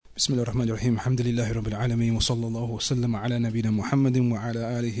بسم الله الرحمن الرحيم الحمد لله رب العالمين وصلى الله وسلم على نبينا محمد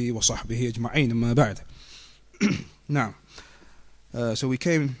وعلى آله وصحبه أجمعين أما بعد. Now, so we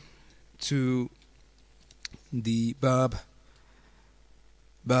came to the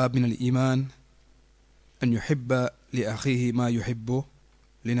باب من الإيمان أن يحب لأخيه ما يحب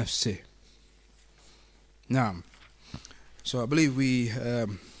لنفسه. Now, so I believe we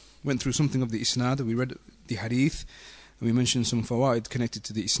went through something of the isnad. We read the hadith. We mentioned some fawaid connected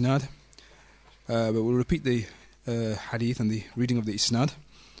to the isnad, but we'll repeat the hadith and the reading of the isnad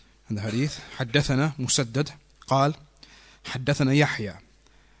and the hadith. حدثنا مسدد قال حدثنا يحيى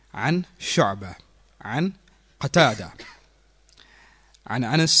عن شعبة عن قتادة عن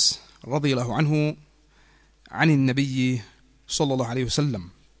أنس رضي الله عنه عن النبي صلى الله عليه وسلم.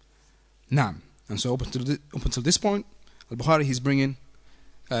 نعم. And so up until this point, Al-Bukhari he's bringing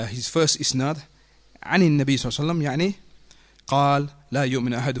his first isnad عن النبي صلى الله عليه وسلم, يعني قال لا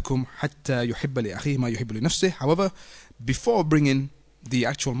يؤمن أحدكم حتى يحب لأخيه ما يحب لنفسه. However, before bringing the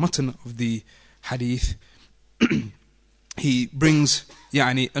actual matan of the hadith, he brings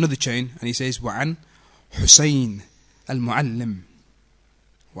يعني another chain and he says وعن حسين المعلم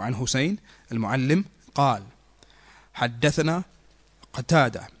وعن حسين المعلم قال حدثنا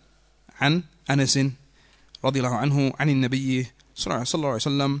قتادة عن أنس رضي الله عنه عن النبي صلى الله عليه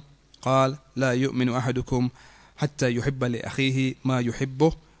وسلم قال لا يؤمن أحدكم حتى يحب لأخيه ما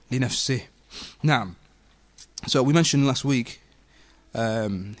يحبه لنفسه. نعم. So we mentioned last week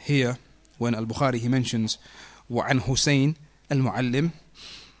here when Al-Bukhari he mentions وعن حسين المعلم,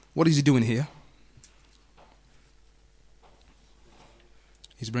 what is he doing here?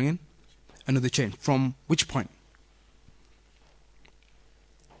 He's bringing another chain. From which point?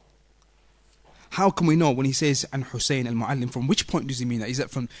 How can we know when he says an Hussein al-Muallim, from which point does he mean that? Is that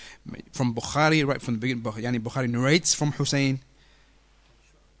from Bukhari, right from the beginning? Yani Bukhari narrates from Hussein.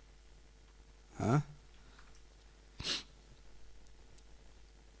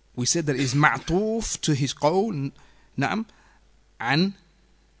 We said that is ma'tuf to his qawl, na'am, an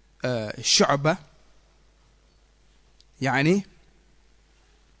Shu'bah, يعني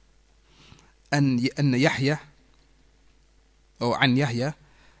أن يحيى أو عن يحيى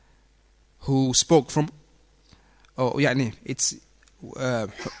who spoke from, يعني it's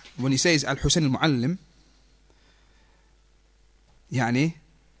when he says Al-Husayn al-Muallim, يعني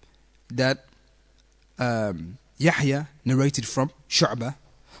that Yahya narrated from Shu'bah,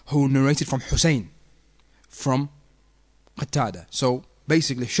 who narrated from Hussein from Qatada. So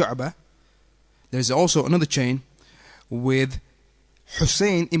basically Shu'bah, there's also another chain with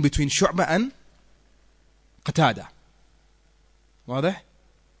Hussein in between Shu'bah and Qatada. واضح?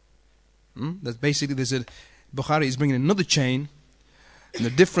 That's basically, there's a Bukhari is bringing another chain, and the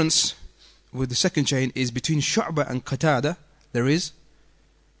difference with the second chain is between Shu'bah and Qatada there is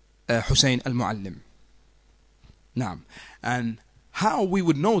Hussein al-Muallim. Naam. And how we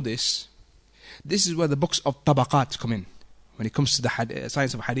would know this is where the books of Tabaqat come in. When it comes to the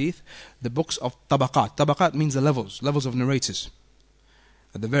science of hadith, the books of Tabaqat. Tabaqat means the levels of narrators.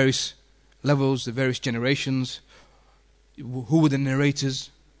 The various levels, the various generations, who were the narrators,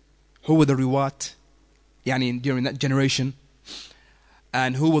 who were the riwat, yani during that generation,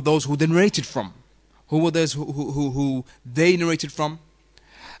 and who were those who they narrated from, who were those who they narrated from,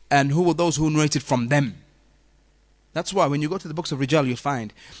 and who were those who narrated from them. That's why when you go to the books of Rijal, you'll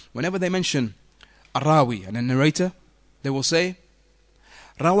find whenever they mention a rawi and a narrator, they will say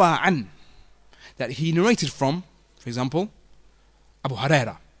rawa an, that he narrated from, for example, Abu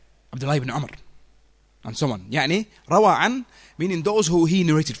Huraira, Abdullah ibn Umar, and so on. Yani rawa an, meaning those who he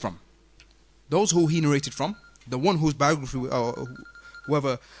narrated from. Those who he narrated from, the one whose biography or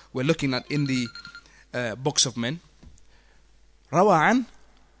whoever we're looking at in the books of men. Rawa an,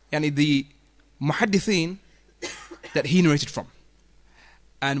 yani the muhaddithin that he narrated from.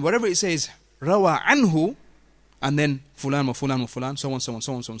 And whatever it says, rawa anhu, and then fulan wa fulan wa fulan, so on, so on,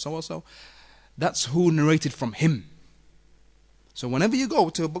 so on, so on, so on, so that's who narrated from him. So whenever you go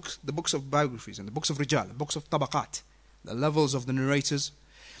to the books of biographies and the books of Rijal, the books of Tabaqat, the levels of the narrators,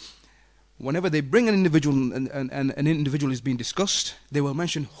 whenever they bring an individual and an individual is being discussed, they will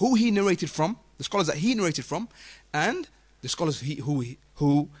mention who he narrated from, the scholars that he narrated from, and the scholars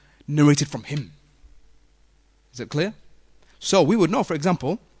who narrated from him. Is that clear? So we would know, for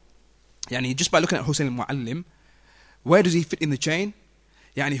example, yani just by looking at Hussein al-Muallim, where does he fit in the chain?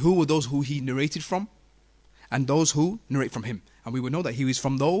 Yani who were those who he narrated from, and those who narrate from him. And we would know that he was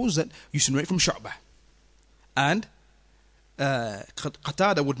from those that used to narrate from Shu'bah. And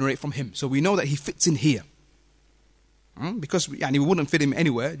Qatada would narrate from him. So we know that he fits in here. Because we wouldn't fit him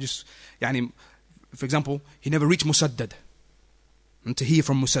anywhere. Just, for example, he never reached Musaddad. and to hear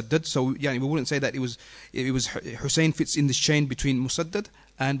from Musaddad. So we wouldn't say that it was Hussein fits in this chain between Musaddad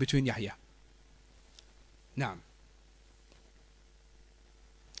and between Yahya. Naam.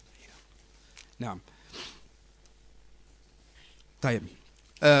 Naam. طيب.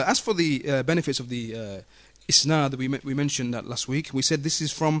 As for the benefits of the isnad, we mentioned that last week. We said this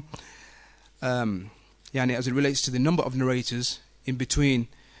is from as it relates to the number of narrators in between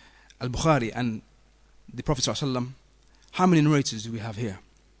Al-Bukhari and the Prophet ﷺ. How many narrators do we have here?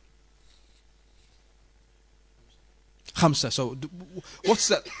 Khamsa. So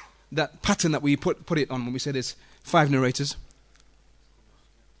what's that pattern that we put it on when we say there's 5 narrators?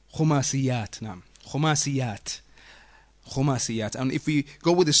 Khumasiyat. Naam. Khumasiyat. And if we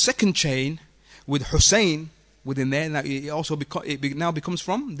go with the second chain with Hussein within there, now it also now becomes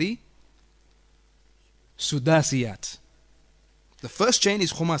from the Sudasiyat. The first chain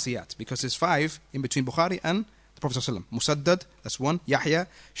is Khumasiyat because there's 5 in between Bukhari and the Prophet ﷺ. Musaddad, that's 1. Yahya,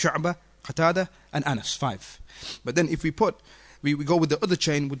 Shu'bah, Qatada, and Anas, 5. But then if we go with the other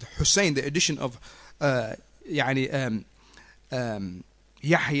chain with Hussein, the addition of Yahya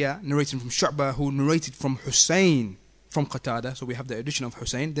narrating from Shu'bah, who narrated from Hussein from Qatada, so we have the addition of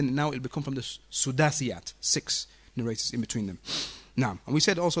Hussein, then now it'll become from the Sudasiyat, 6 narrators in between them. Now, and we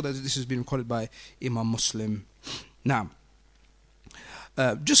said also that this has been recorded by Imam Muslim. Now,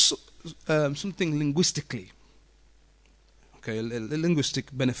 just something linguistically. Okay, a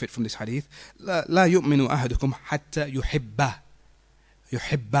linguistic benefit from this hadith. لا يؤمن أحدكم حتى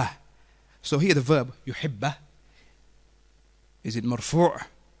يحبه. So here the verb يحبه, is it مرفوع,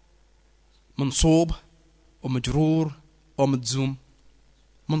 منصوب, or مجرور, or مجزوم?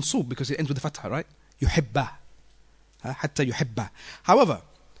 منصوب because it ends with the fatha, right? يحبه. حتى يحبه. However,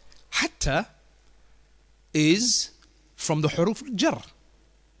 حتى is from the huruf jar.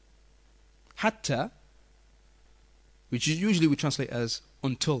 حتى, which usually we translate as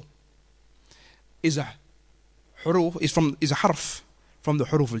until, is a harf from the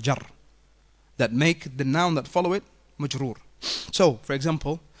huruf al-jar that make the noun that follow it majroor. So, for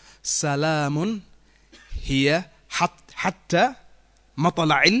example, salamun hiya hatta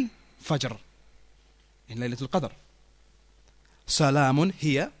matla'il fajr in Laylatul Qadr. Salamun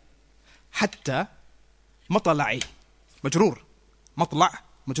hiya hatta matla'i majroor. Matla'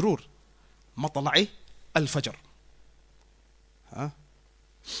 majroor. Matla'i al-fajr.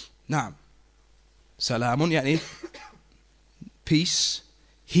 نعم. سلام يعني peace.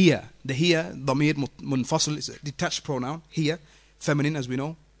 Here, the here ضمير منفصل is a detached pronoun. Here, feminine as we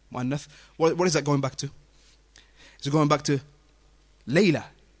know. مؤنث. What is that going back to? Is it going back to Layla?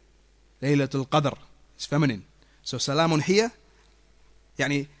 Laylatul Qadr. It's feminine. So salamun here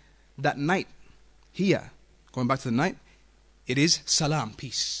يعني that night. Here, going back to the night, it is salam,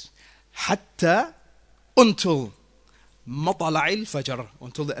 peace. حتى until مطلع الفجر,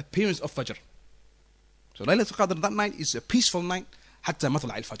 until the appearance of Fajr. So Laylatul Qadr, that night is a peaceful night. حتى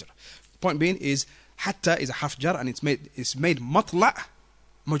مطلع الفجر. Point being is حتى is a harf jar and it's made مطلع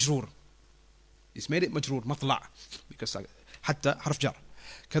مجرور. It's made it مجرور مطلع because حتى harf jar.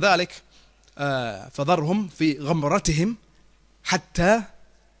 كذلك فذرهم في غمرتهم حتى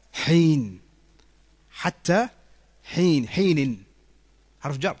حين. حتى حين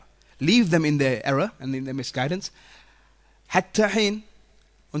harf jar. Leave them in their error and in their misguidance. حتى حين,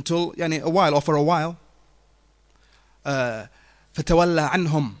 until يعني a while or for a while. فتولى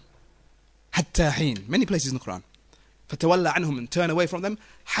عنهم حتى حين. Many places in the Quran. فتولى عنهم, and turn away from them.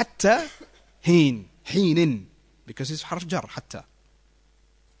 حتى حين because it's حرف جر حتى.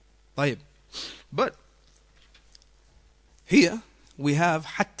 طيب. But here we have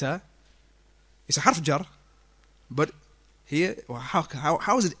حتى. It's a حرف جر, but here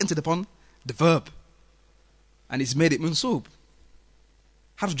how is it entered upon the verb? And it's made it mansoob.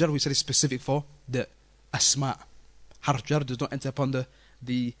 Harf jar we said is specific for the asma. Harf jar does not enter upon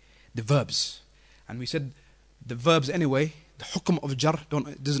the verbs. And we said the verbs anyway, the hukm of jar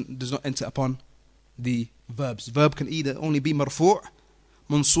does not enter upon the verbs. Verb can either only be marfu',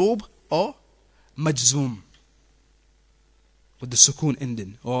 mansoob, or majzoom with the sukoon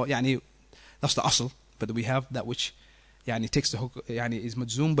ending. Or that's the asl, but we have that which takes the hukm, is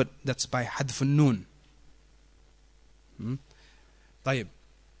majzoom, but that's by hadf al-noon. طيب.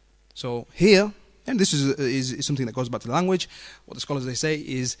 So here, and this is something that goes back to the language. What the scholars they say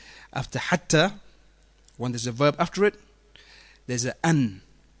is after hatta, when there's a verb after it, there's an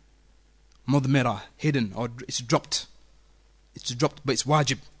mudmira, hidden, or it's dropped. It's dropped, but it's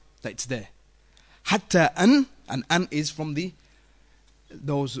wajib that it's there. Hatta an, and an is from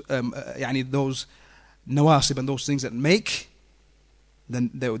those nawasib and those things that make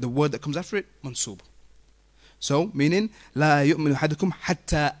the word that comes after it mansoob. So, meaning, لا يؤمن أحدكم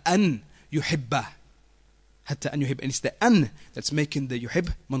حتى أن يحبه. حتى أن يحب. And it's the أن that's making the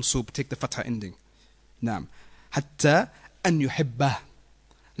يحب mansub. Take the fatha ending. نعم. حتى أن يحبه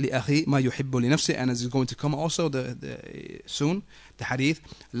لأخي ما يحب لنفسه. And as is going to come also soon, the hadith,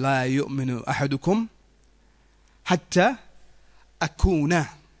 لا يؤمن أحدكم حتى أكون.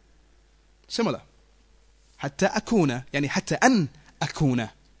 Similar. حتى أكون. يعني حتى أن أكون.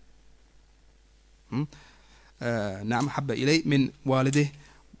 نعم حب إلي من والده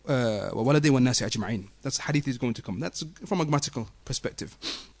وولده والناس أجمعين. That's the hadith is going to come. That's from a grammatical perspective.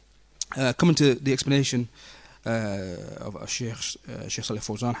 Coming to the explanation of Sheikh Salih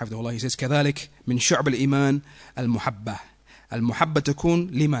Fawzan حفظه. He says كذلك من شعب الإيمان المحبة. المحبة تكون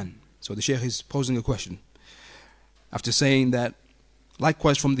لمن. So the Sheikh is posing a question after saying that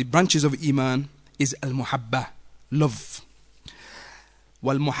likewise from the branches of Iman is المحبة, love.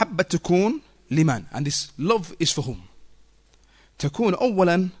 والمحبة تكون لمن, and this love is for whom? تكون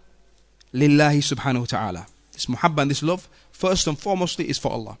أولا لله سبحانه وتعالى. This محبة and this love first and foremostly is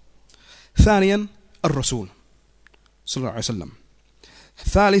for Allah. ثانيا الرسول صلى الله عليه وسلم.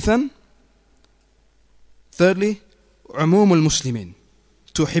 ثالثا thirdly عموم المسلمين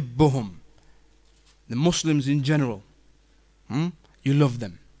تحبهم, the Muslims in general, you love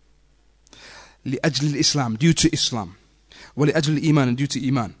them. لأجل الإسلام, due to Islam. ولأجل الإيمان, due to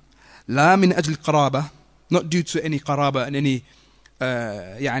Iman. لا من أجل قرابة, not due to any قرابة and any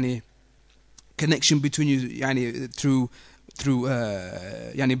يعني connection between you يعني through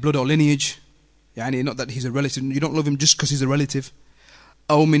يعني blood or lineage, يعني not that he's a relative, you don't love him just because he's a relative.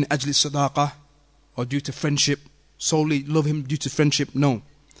 أو من أجل الصداقة, or due to friendship, solely love him due to friendship, no.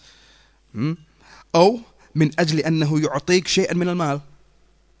 أو من أجل أنه يعطيك شيئا من المال,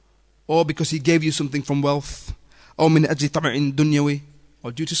 or because he gave you something from wealth. أو من أجل طمع دنيوي,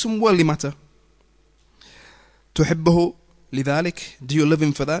 or due to some worldly matter. تحبه لذلك, do you love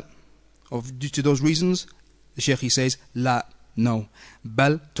him for that, or due to those reasons? The Shaykh he says لا, no.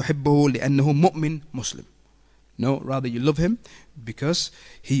 بل تحبه لأنه مؤمن مسلم. No, rather you love him because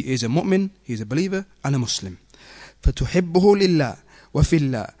he is a mu'min, he is a believer and a Muslim. فتحبه لله وفي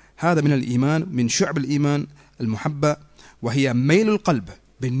الله. هذا من الإيمان, من شعب الإيمان المحبة, وهي ميل القلب.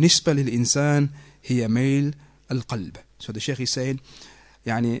 بالنسبة للإنسان هي ميل القلب. So the Shaykh is saying,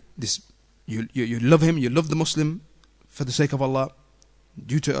 يعني this, you love him, you love the Muslim for the sake of Allah,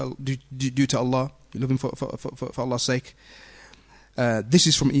 due to Allah, you love him for Allah's sake. This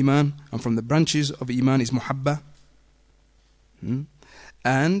is from Iman, and from the branches of Iman is Muhabba.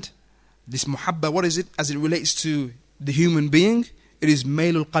 And this Muhabba, what is it? As it relates to the human being, it is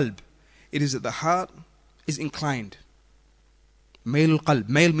Mailul Qalb. It is that the heart is inclined. Mailul Qalb.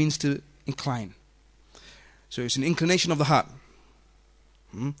 Mail means to incline. So it's an inclination of the heart.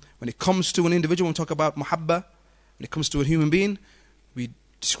 When it comes to an individual, when we talk about Muhabba, when it comes to a human being, we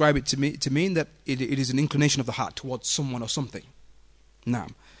describe it to mean that it is an inclination of the heart towards someone or something. Naam.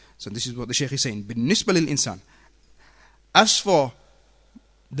 So this is what the Shaykh is saying. بالنسبة للإنسان. As for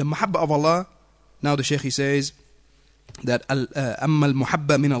the Muhabba of Allah, now the Shaykh says that أما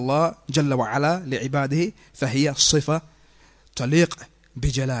المحبة من الله جل وعلا لعباده فهي صفة تليق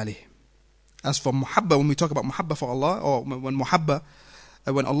بجلاله. As for Muhabba, when we talk about Muhabba for Allah, or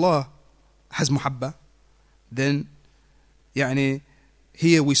when Allah has Muhabba, then يعني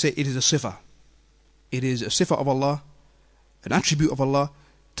here we say it is a sifa. It is a sifa of Allah, an attribute of Allah,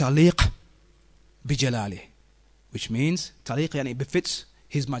 taliq bijalali, which means taliq yani befits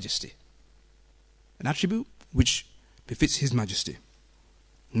His Majesty. An attribute which befits His Majesty.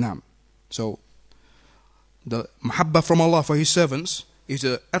 Naam. So the muhabba from Allah for His servants is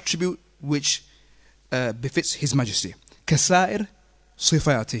an attribute which befits His Majesty. Kasair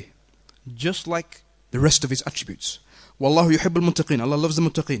sifati, just like the rest of His attributes. Wallahu yuhibbul muttaqin. Allah loves the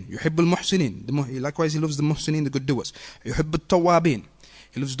muttaqin. Yuhibbul muhsinin. Likewise, He loves the muhsinin, the good doers. Yuhibbul tawabin.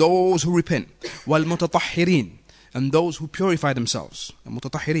 He loves those who repent. Wal mutatahhirin, and those who purify themselves.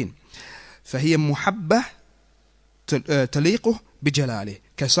 Mutatahhirin. فهي محبة تليقه بجلاله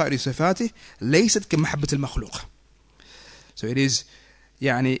كسائر صفاته ليست كمحبة المخلوق. So it is a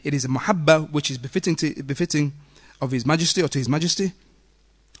muhabba which is befitting of His Majesty or to His Majesty,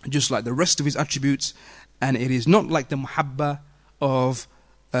 just like the rest of His attributes, and it is not like the muhabba of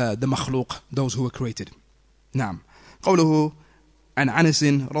the makhluq, those who were created. نعم. قوله عن أنس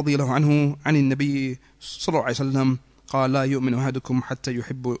رضي الله عنه عن النبي صلى الله عليه وسلم قال لا يؤمن أحدكم حتى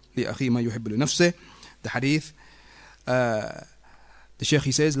يحب لأخيه ما يحب لنفسه. The hadith, the Shaykh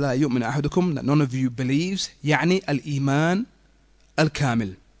he says لا يؤمن أحدكم, that none of you believes, يعني الإيمان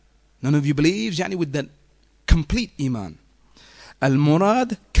الكامل. None of you believes يعني with that complete iman.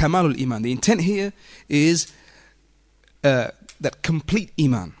 المراد كمال الإيمان. The intent here is that complete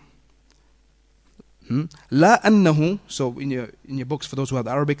iman. La annahu. So in your books, for those who have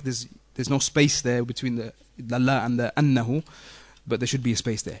the Arabic, there's no space there between the la and the annahu, but there should be a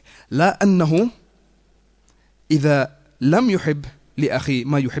space there. La annahu إذا لم يحب لأخي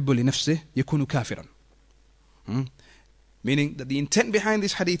ما يحب لنفسه يكون كافرا. Meaning that the intent behind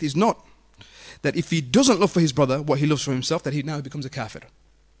this hadith is not that if he doesn't love for his brother what he loves for himself, that he now becomes a kafir.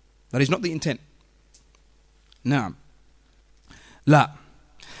 That is not the intent. نعم. لا.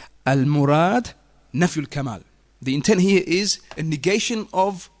 المراد نفي الكمال. The intent here is a negation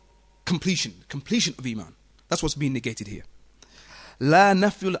of completion of iman. That's what's being negated here. لا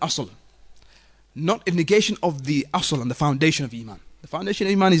نفي الأصل. Not a negation of the asl and the foundation of iman. The foundation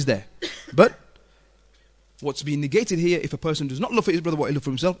of iman is there. But what's being negated here, if a person does not love for his brother what he loves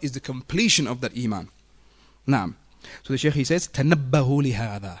for himself, is the completion of that iman. Naam. So the Shaykh, he says, تنبهوا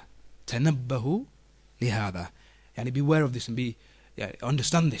لهذا. تنبهوا لهذا. Yani beware of this and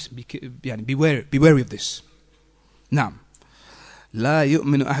understand this. Be wary of this. Naam. لا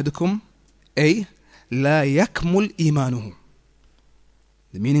يؤمن أحدكم أي لا يكمل إيمانه.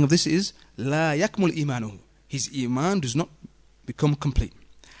 The meaning of this is لا يكمل إيمانه. His iman does not become complete.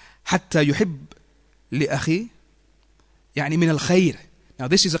 حتى يحب لأخي يعني من الخير. Now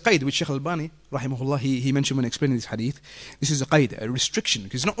this is a qaid which Shaykh al-Albani rahimahullah he mentioned when explaining this hadith. This is a qaid, a restriction,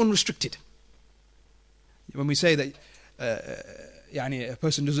 because it's not unrestricted. When we say that a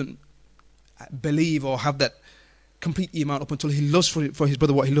person doesn't believe or have that complete iman up until he loves for his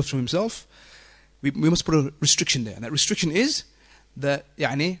brother what he loves for himself, we must put a restriction there. And that restriction is that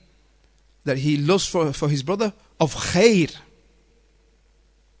that he loves for his brother of khair,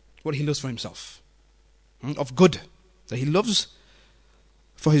 what he loves for himself, of good, that he loves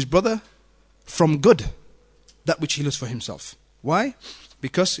for his brother from good that which he loves for himself. Why?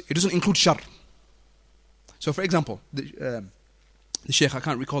 Because it doesn't include shar. So for example, the Shaykh, I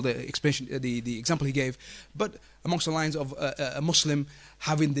can't recall the explanation, the example he gave, but amongst the lines of a Muslim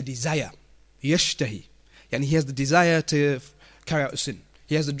having the desire, yashtahi, and he has the desire to carry out a sin.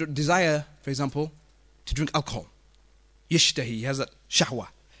 He has the desire, for example, to drink alcohol. Yashtahi, he has that shahwa,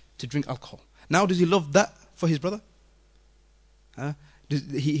 to drink alcohol. Now does he love that for his brother?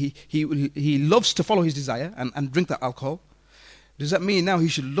 He loves to follow his desire and drink that alcohol. Does that mean now he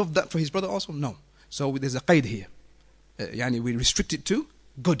should love that for his brother also? No. So there's a qaid here. We restrict it to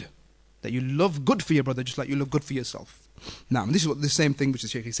good. That you love good for your brother just like you love good for yourself. Now, this is what the same thing which the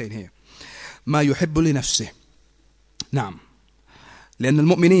Shaykh is saying here. ما يحب لنفسه. نعم. لأن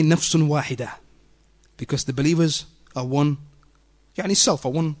المؤمنين نفس واحدة. Because the believers are one, self,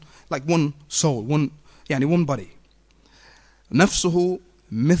 are one, like one soul, one body. نفسه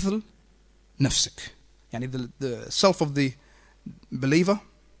مثل نفسك. The self of the believer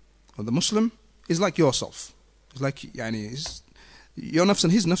or the Muslim is like yourself. It's like your nafs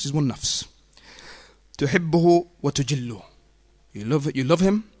and his nafs is one nafs. تحبه وتجله. You love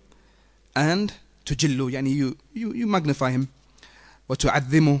him and تجله you magnify him.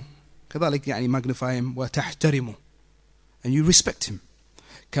 وتعظمه كذلك magnify him. وتحترمه and you respect him.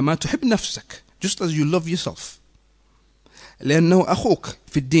 كما تحب نفسك, just as you love yourself. لأنه أخوك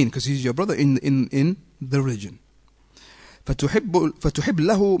في الدين, because he's your brother in the religion. فتحب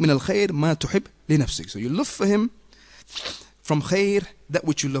له من الخير ما تحب لنفسك. So you love for him from خير that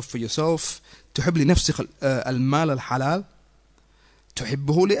which you love for yourself. تحب لنفسك المال الحلال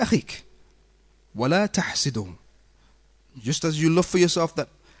تحبه لأخيك ولا تحسده. Just as you love for yourself that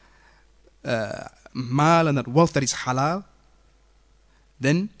mal and that wealth that is halal,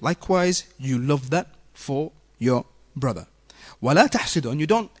 then likewise you love that for your brother. ولا تحسده, and you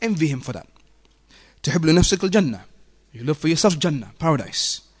don't envy him for that. تحب لنفسك الجنة. You love for yourself Jannah,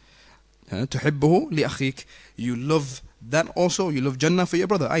 paradise. تحبه لأخيك. You love that also. You love Jannah for your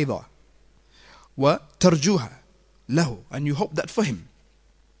brother أيضا. وترجوها له, and you hope that for him.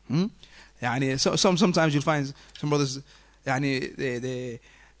 Sometimes you'll find some brothers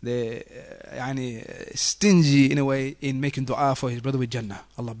they stingy in a way in making dua for his brother with Jannah.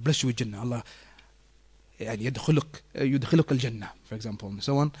 Allah bless you with Jannah. Allah يدخلك الجنة, for example, and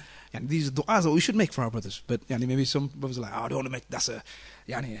so on. These are du'as that we should make for our brothers. But maybe some brothers are like, I don't want to make, that's a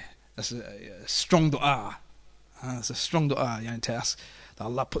strong du'a. It's a strong du'a to ask that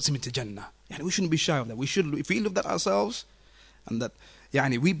Allah puts him into Jannah. We shouldn't be shy of that. We should, if we love that ourselves, and that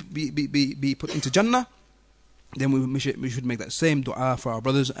we be put into Jannah, then we should make that same du'a for our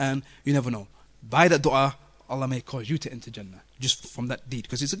brothers. And you never know, by that du'a, Allah may cause you to enter Jannah just from that deed,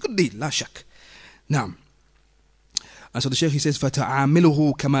 because it's a good deed, la shak. Now, and so the Shaykh, he says,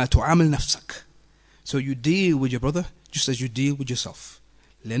 فَتَعَامِلُهُ كَمَا تُعَامِلْ نَفْسَكَ. So you deal with your brother just as you deal with yourself.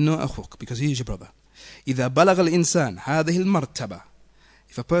 لأنه أخوك, because he is your brother. إذا بلغ الإنسان هذه المرتبة,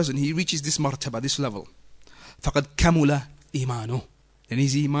 if a person he reaches this martaba, this level, فقد كمل إيمانه, then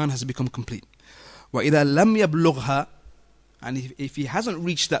his iman has become complete. وإذا لم يبلغها, and if he hasn't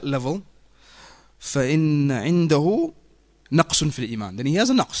reached that level, فإن عنده نقص في الإيمان, then he has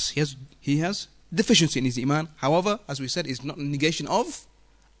a naqs, he has deficiency in his iman. However, as we said, it's not a negation of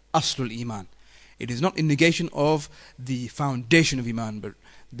aslul iman. It is not a negation of the foundation of iman, but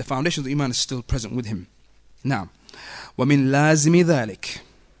the foundation of the iman is still present with him. Now, ومن لازم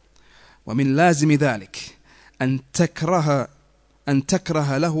ذلك أن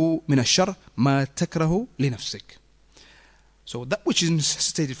تكره له من الشر ما تكره لنفسك. So that which is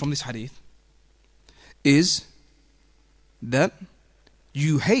necessitated from this hadith is that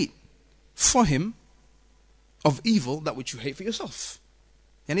you hate for him of evil that which you hate for yourself.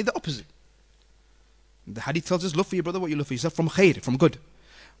 Yani the opposite. The hadith tells us, love for your brother what you love for yourself, from khair, from good.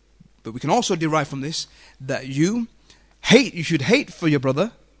 But we can also derive from this that you should hate for your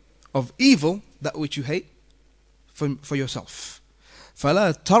brother of evil that which you hate for yourself.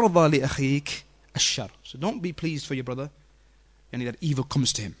 فَلَا تَرْضَى لِأَخِيكَ الشَّرَّ. So don't be pleased for your brother, and that evil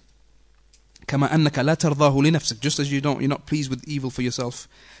comes to him. كَمَا أَنَّكَ لَا تَرْضَاهُ لِنَفْسِكَ. Just as you're not pleased with evil for yourself.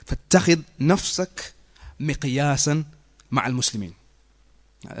 فَاتَّخِذْ نَفْسَكَ مِقْيَاسًا مَعَ الْمُسْلِمِينَ.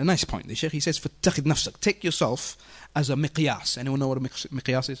 A nice point. The Shaykh, he says, فَاتَّخِذْ نَفْسَكَ. Take yourself as a miqyas. Anyone know what a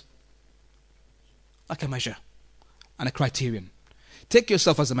miqyas is? Like a measure and a criterion. Take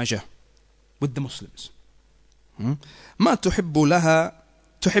yourself as a measure with the Muslims. ما تحبه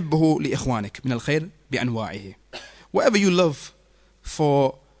لإخوانك من الخير بأنواعه. Whatever you love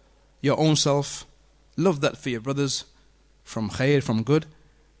for your own self, love that for your brothers from khair, from good,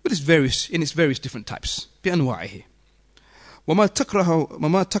 but it's in its various different types. بأنواعه. وما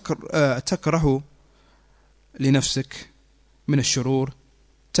تكره لنفسك من الشرور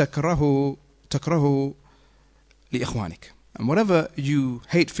تكره لإخوانك. And whatever you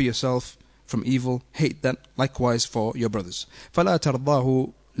hate for yourself from evil, hate that likewise for your brothers. فلا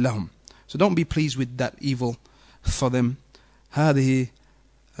ترضاه لهم. So don't be pleased with that evil for them. هذه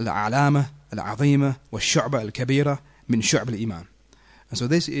العلامة العظيمة والشعبة الكبيرة من شعب الإيمان. And so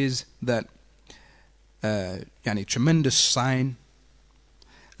this is that يعني tremendous sign,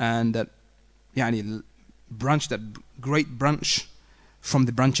 and that يعني branch, that great branch from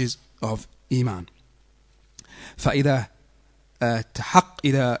the branches of Iman. فإذا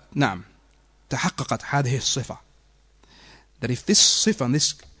تحققت هذه الصفة, that if this صفة and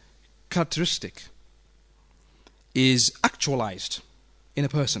this characteristic is actualized in a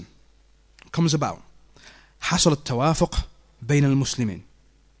person, comes about, حصل التوافق بين المسلمين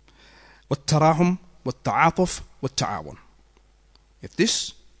والتراحم والتعاطف والتعاون. If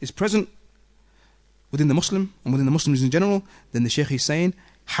this is present within the Muslim and within the Muslims in general, then the Shaykh is saying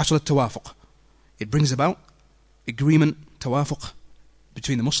حصل التوافق. It brings about agreement, توافق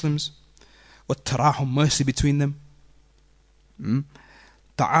between the Muslims, والتراحم, mercy between them,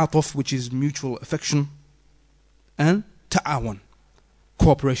 تعاطف, which is mutual affection, and تعاون,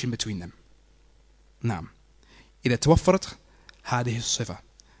 cooperation between them. نعم. إذا توفرت هذه الصفة,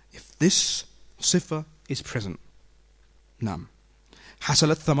 if this صفة is present, نعم,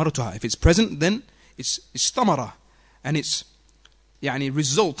 حصلت ثمرتها. If it's present, then it's ثمرة, and it's يعني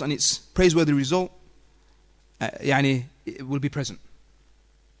result, and its praiseworthy result يعني it will be present.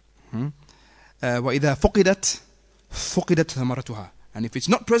 وإذا فقدت ثمرتها, and if it's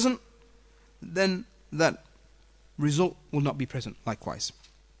not present, then that result will not be present likewise.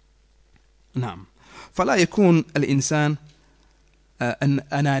 نعم. فلا يكون الإنسان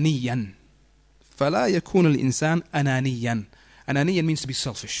أنانيا. فلا يكون الإنسان أنانيا. أنانيا means to be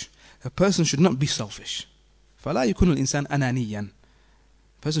selfish. A person should not be selfish. فلا يكون الإنسان أنانيا.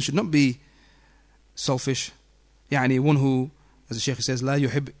 A person should not be selfish. يعني one who, as the Shaykh says, لا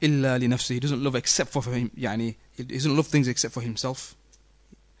يحب إلا لنفسه. He doesn't love except for him. يعني he doesn't love things except for himself.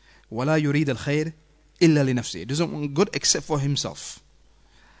 ولا يريد الخير إلا لنفسه. He doesn't want good except for himself.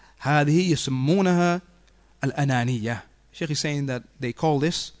 هذه يسمونها الأنانية. Shaykh is saying that they call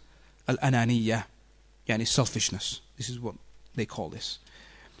this الأنانية, يعني selfishness. This is what they call this.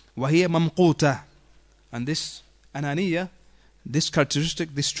 وهي ممقوتة. And this أنانية, this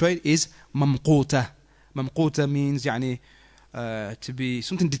characteristic, this trait is ممقوتة. ممقوتة means يعني to be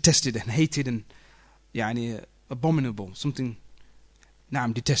something detested and hated and يعني abominable, something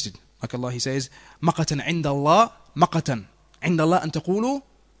نعم detested. Like Allah, He says مقتا عند الله, مقتا عند الله أن تقولوا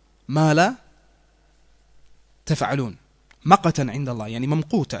ما لا تفعلون. مقتا عند الله يعني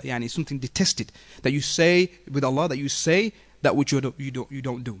ممقوتة, يعني something detested that you say with Allah, that you say that which you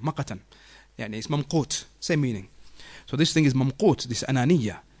don't do. مقتا يعني it's ممقوت, same meaning. So this thing is ممقوت, this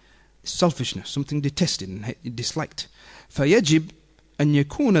أنانية. selfishness, something detested and disliked. فيجب أن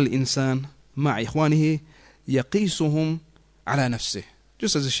يكون الإنسان مع إخوانه يقيسهم على نفسه.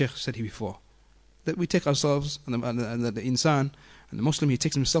 Just as the Sheikh said here before, that we take ourselves, and the insan, and the Muslim, he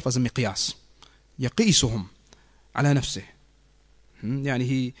takes himself as a miqyas. يقيسهم على نفسه. يعني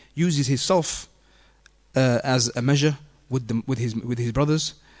he uses his self as a measure with his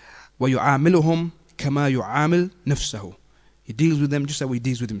brothers. ويعاملهم كما يعامل نفسه. He deals with them just as he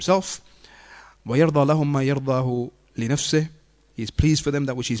deals with himself. ويرضى لهم ما يرضاه لنفسه. He is pleased for them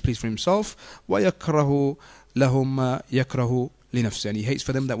that which he is pleased for himself. ويكره لهم ما يكره لنفسه. And he hates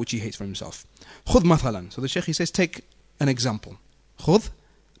for them that which he hates for himself. خذ مثلا. So the Shaykh, he says, take an example. خذ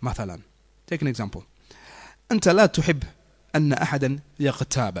مثلا. Take an example. أنت لا تحب أن أحدا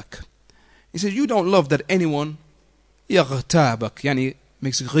يغتابك. He says, you don't love that anyone يغتابك, يعني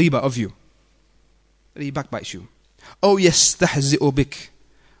makes غيبة of you, that he backbites you. أو يستهزئ بك,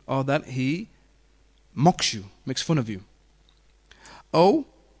 or that he mocks you, makes fun of you. أو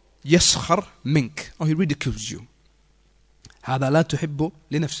يسخر منك, or he ridicules you. هذا لا تحبه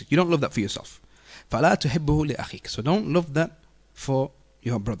لنفسك. You don't love that for yourself. فلا تحبه لأخيك. So don't love that for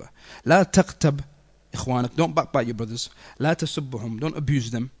your brother. لا تغتب إخوانك. Don't backbite your brothers. لا تسبهم. Don't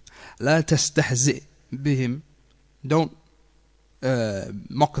abuse them. لا تستهزئ بهم. Don't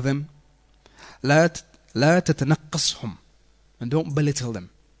mock them. لا تتنقصهم. And don't belittle them.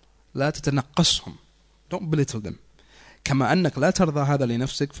 لا تتنقصهم. Don't belittle them. كما أنك لا ترضى هذا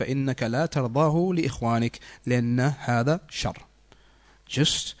لنفسك فإنك لا ترضاه لإخوانك لأن هذا شر.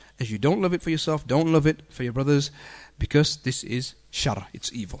 Just as you don't love it for yourself, don't love it for your brothers, because this is shar,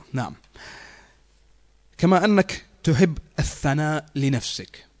 it's evil. نعم. كما أنك تحب الثناء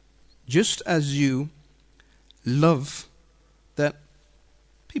لنفسك. Just as you love that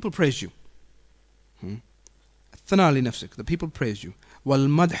people praise you. الثناء لنفسك, that people praise you.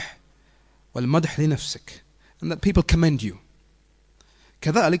 والمدح لنفسك, and that people commend you.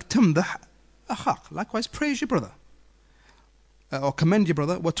 كذلك تمدح أخاك. Likewise, praise your brother. Or commend your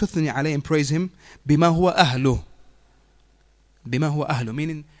brother. وتثني عليه, and praise him. بما هو أهله. بما هو أهله,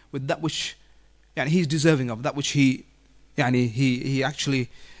 meaning with that which يعني he's deserving of, that which he actually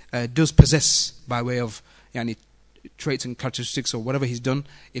does possess by way of يعني traits and characteristics or whatever he's done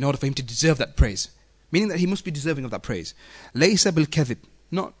in order for him to deserve that praise. Meaning that he must be deserving of that praise. ليس بالكذب,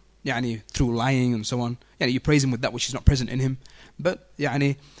 not يعني through lying and so on. يعني you praise him with that which is not present in him, but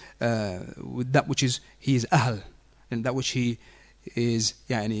يعني with that which is he is أهل, and that which he is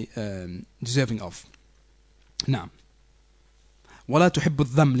يعني deserving of. نعم. ولا تحب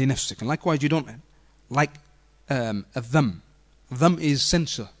الذم لنفسك. And likewise, you don't like a dham. Dham is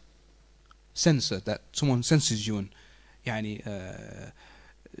censor. Censor, that someone censors you and يعني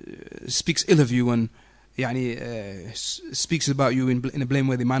speaks ill of you and يعني speaks about you in a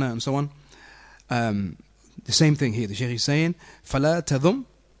blameworthy manner and so on. The same thing here. The Shaykh is saying, فلا تذم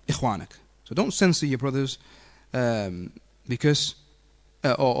إخوانك. So don't censor your brothers because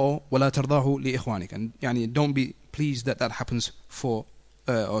or ولا ترضاه لإخوانك. And يعني don't be pleased that happens for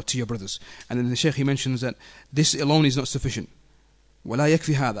or to your brothers. And then the Shaykh, he mentions that this alone is not sufficient. ولا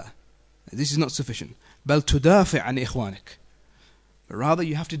يكفي هذا. This is not sufficient. بل تدافع عن إخوانك. Rather,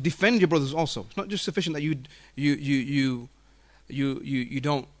 you have to defend your brothers also. It's not just sufficient that you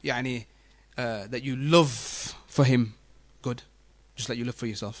don't يعني that you love for him good, just like you love for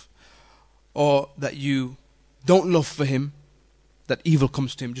yourself, or that you don't love for him, that evil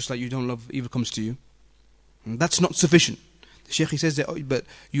comes to him, just like you don't love evil comes to you. And that's not sufficient. The Shaykh, he says that, but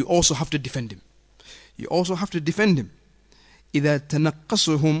you also have to defend him. You also have to defend him. إذا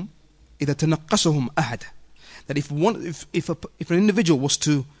تنقصهم أحد. That if an individual was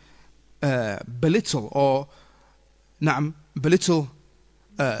to belittle or belittle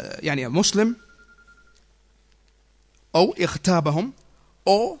يعني a Muslim, أو اغتابهم,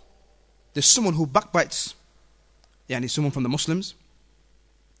 or there's someone who backbites يعني someone from the Muslims,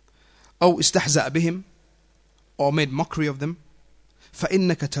 أو استهزأ بهم, or made mockery of them,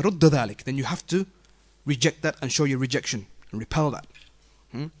 فإنك ترد ذلك. Then you have to reject that and show your rejection and repel that.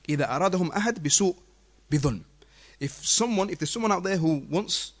 إذا أرادهم أحد بسوء بظلم. If there's someone out there who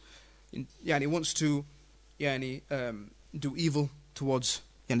wants to do evil towards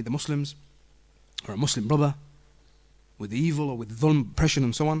the Muslims, or a Muslim brother, with evil or with dhulm, oppression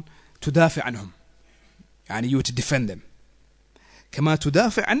and so on, تدافع عنهم. You were to defend them. كما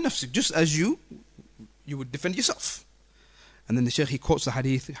تدافع عن نفسك, just as you would defend yourself. And then the Shaykh, he quotes the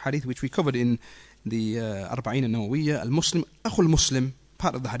hadith which we covered in the Arba'in al-Nawawiyya. Al-Muslim أخو المسلم,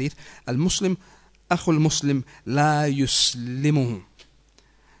 part of the hadith. Al-Muslim أخو المسلم لا يسلمه.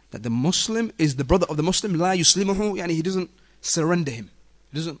 That the Muslim is the brother of the Muslim. لا يسلمه, he doesn't surrender him.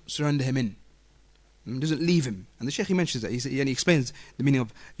 He doesn't surrender him in. He doesn't leave him. And the Shaykh, he mentions that. He explains the meaning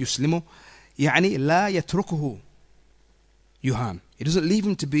of يسلمه. يعني لا يتركه يهان. He doesn't leave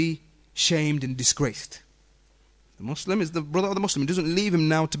him to be shamed and disgraced. The Muslim is the brother of the Muslim. He doesn't leave him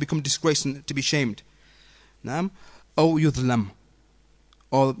now to become disgraced and to be shamed. نعم. أو يظلم.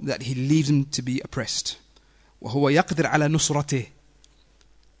 Or that he leaves him to be oppressed. وهو يقدر على نصرته.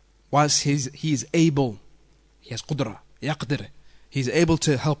 Whilst he is able, he has قدرة, يقدر, he is able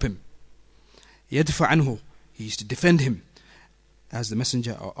to help him. يدفع عنه, he is to defend him. As the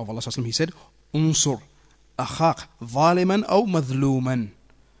Messenger of Allah ﷺ, he said, انصر أخاك ظالما أو مظلوما.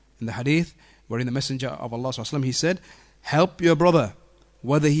 In the hadith, wherein the Messenger of Allah ﷺ, he said, help your brother,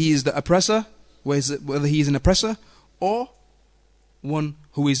 whether he is the oppressor, whether he is an oppressor, or one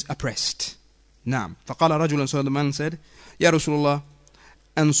who is oppressed. نعم. فقال رجل, so the man said, يا رسول الله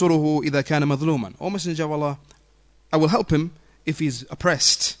أنصره إذا كان مظلوما. O Messenger of Allah, I will help him if he's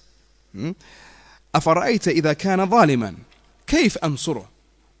oppressed. أفرأيت إذا كان ظالما كيف أنصره.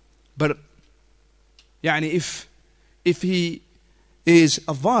 But يعني if he is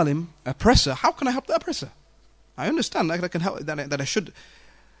a zalim, oppressor, how can I help the oppressor? I understand that I can help, that I should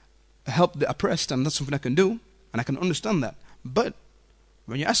help the oppressed, and that's something I can do, and I can understand that. But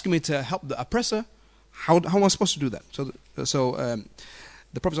when you're asking me to help the oppressor, how am I supposed to do that? So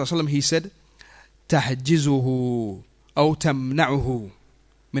the Prophet ﷺ, he said, تحجزه أو تمنعه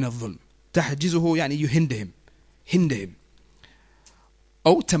من الظلم. تحجزه يعني you hinder him.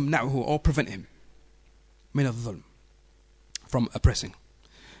 أو تمنعه, or prevent him من الظلم, from oppressing.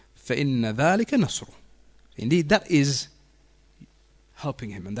 فإن ذلك نصره. Indeed, that is helping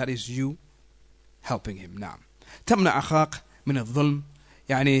him, and that is you helping him. نعم. تمنع أخاك من الظلم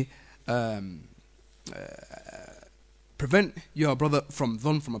يعني prevent your brother from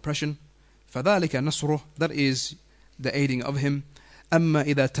dhulm, from oppression. فذلك نصره, that is the aiding of him. أما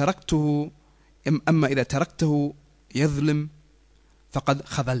إذا تركته يظلم فقد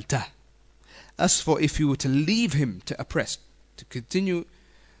خذلته. As for if you were to leave him to oppress, to continue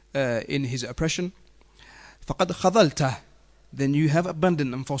in his oppression, فقد خذلته, then you have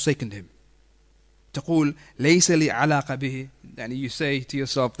abandoned and forsaken him. تقول ليس لي علاقة به, يعني you say to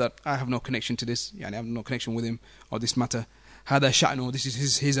yourself that I have no connection to this, يعني I have no connection with him or this matter. هذا شأنه, this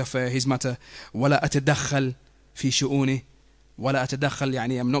is his affair, his matter. ولا أتدخل في شؤونه, ولا أتدخل,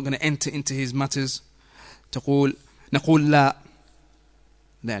 يعني I'm not going to enter into his matters. نقول لا,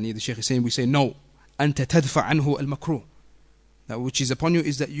 يعني the Shaykh is saying, we say no. أنت تدفع عنه المكروه. That which is upon you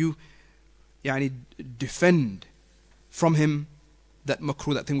is that you يعني defend from him that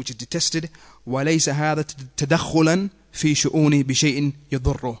makruh, that thing which is detested. وليس هذا تدخلا في شؤونه بشيء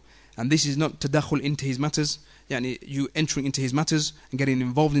يضره. And this is not تدخل into his matters, يعني you entering into his matters and getting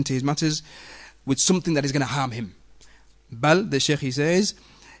involved into his matters with something that is going to harm him. بل, the Shaykh, he says,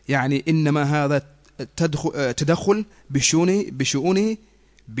 يعني إنما هذا تدخل بشؤونه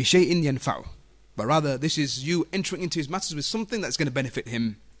بشيء ينفعه. But rather, this is you entering into his matters with something that's going to benefit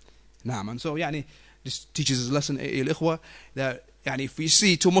him. نعم. And so يعني this teaches us a lesson, الإخوة, that يعني if we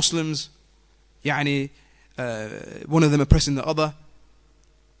see two Muslims, يعني one of them oppressing the other,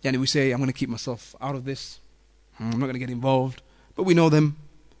 يعني we say, I'm going to keep myself out of this, I'm not going to get involved. But we know them,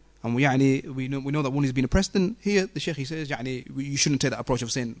 and we know that one is being oppressed. And here the Shaykh, he says, يعني you shouldn't take that approach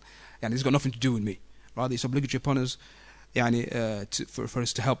of saying, يعني this has got nothing to do with me. Rather, it's obligatory upon us, يعني for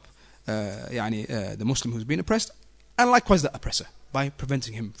us to help يعني the Muslim who's been oppressed, and likewise the oppressor, by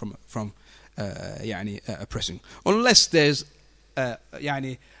preventing him from يعني oppressing. Unless there's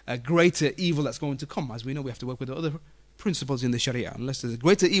يعني a greater evil that's going to come. As we know, we have to work with the other principles in the Sharia. Unless there's a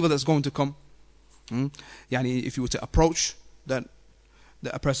greater evil that's going to come, يعني if you were to approach the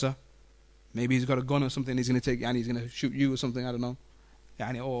oppressor, maybe he's got a gun or something, he's going to take, يعني he's going to shoot you or something, I don't know,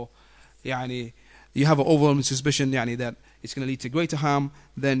 يعني, or يعني you have an overwhelming suspicion, يعني that it's going to lead to greater harm,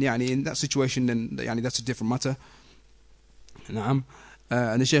 then يعني in that situation, then يعني that's a different matter. نعم.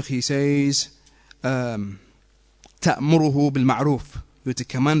 And the Shaykh, he says, تأمره بالمعروف, you to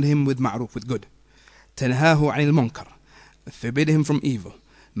command him with ma'ruf, with good. تنهاه عن المنكر, forbid him from evil.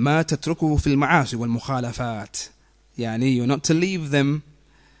 ما تتركه في المعاصي والمخالفات, يعني you're not to leave them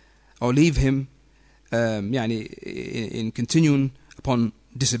or leave him يعني in continuing upon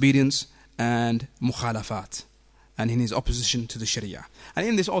disobedience and mukhalafat, and in his opposition to the Sharia. And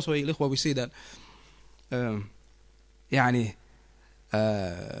in this also, we see that يعني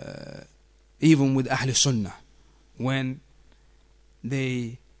even with Ahl Sunnah, when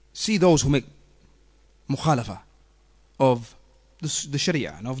they see those who make mukhalafa of the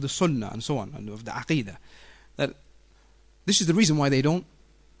Sharia and of the Sunnah and so on, and of the Aqidah, that this is the reason why they don't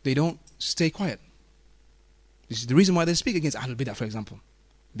stay quiet. This is the reason why they speak against Ahlul Bid'ah, for example.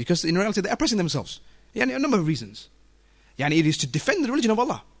 Because in reality they're oppressing themselves. Yani, a number of reasons. Yani, it is to defend the religion of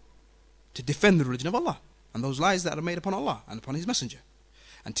Allah. To defend the religion of Allah. And those lies that are made upon Allah and upon His Messenger.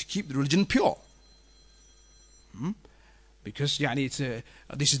 And to keep the religion pure. Because yani,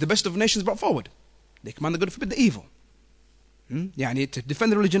 this is the best of nations brought forward. They command the good, forbid the evil. Yani, to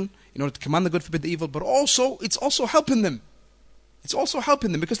defend the religion in order to command the good, forbid the evil, but also it's also helping them. It's also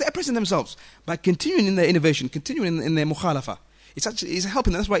helping them because they're oppressing themselves by continuing in their innovation, continuing in their mukhalafa. It's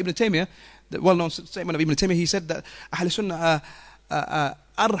helping them. That's why Ibn Taymiyyah, the well-known statement of Ibn Taymiyyah, he said that Ahl Sunnah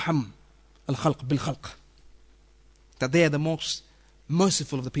arham al-khalq bil-khalq, that they are the most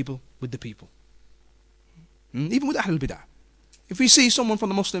merciful of the people with the people. Even with Ahl al-Bid'ah. If we see someone from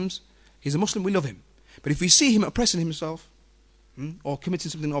the Muslims, he's a Muslim, we love him. But if we see him oppressing himself or committing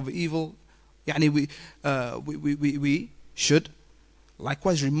something of evil, yani we should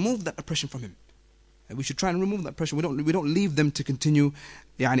likewise remove that oppression from him. And we should try and remove that oppression. We don't leave them to continue,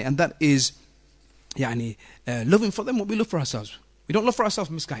 yani, and that is loving for them what we love for ourselves. We don't love for ourselves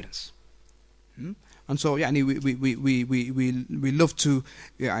misguidance. And so yani, we love to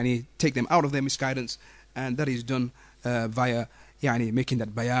yani, take them out of their misguidance, and that is done via yani, making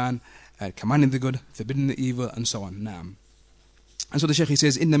that bayan, commanding the good, forbidding the evil, and so on. Naam. And so the Shaykh, he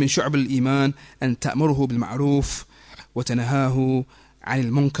says, إن من شعب الإيمان أن تأمره بالمعروف وتنهاه عن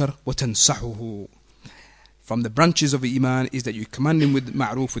المنكر وتنصحه. From the branches of the Iman is that you command him with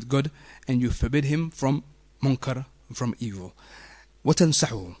ma'roof, with good, and you forbid him from munkar, from evil.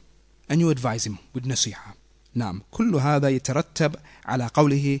 وتنصحه, and you advise him with nasiha. نعم. كل هذا يترتب على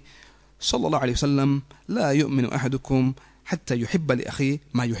قوله صلى الله عليه وسلم لا يؤمن أحدكم حتى يحب لأخيه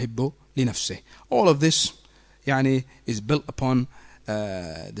ما يحب لنفسه. All of this يعني, is built upon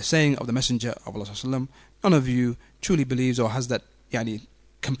the saying of the Messenger of Allah sallallahu alaihi wasallam, none of you truly believes or has that yani,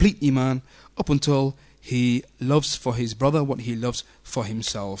 complete iman up until he loves for his brother what he loves for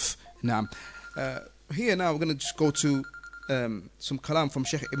himself. Now, here now we're going to just go to some kalam from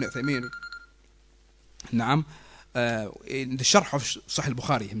Shaykh Ibn Uthaymeen. Naam, in the sharh of Sahih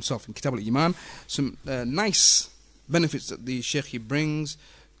Bukhari himself, in Kitab al-Iman, some nice benefits that the Shaykh he brings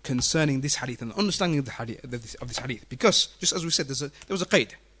concerning this hadith and the understanding of the hadith, of this hadith. Because, just as we said, there was a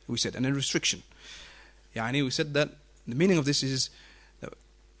qaid, we said, and a restriction. Yani, we said that the meaning of this is that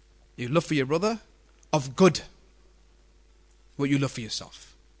you love for your brother of good what you love for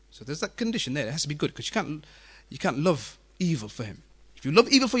yourself. So there's that condition there. It has to be good, because you can't love evil for him. If you love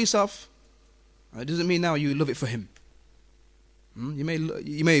evil for yourself, it doesn't mean now you love it for him. You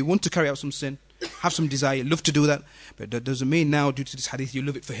may want to carry out some sin, have some desire, love to do that, but that doesn't mean now, due to this hadith, you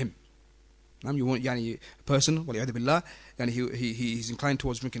love it for him. You want a person, waliyadu billah, he's inclined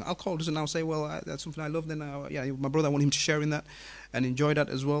towards drinking alcohol, doesn't now say, well, that's something I love, then my brother, I want him to share in that and enjoy that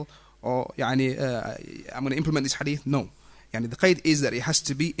as well, or I'm going to implement this hadith. No. The qaid is that it has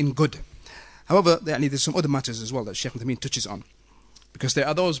to be in good. However, there's some other matters as well that Shaykh Uthaymeen touches on. Because there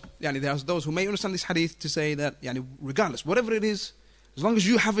are those who may understand this hadith to say that regardless, whatever it is, as long as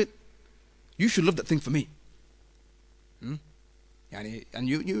you have it, you should love that thing for me. And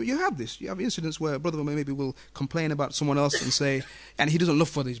you have this. You have incidents where a brother maybe will complain about someone else and say, and he doesn't love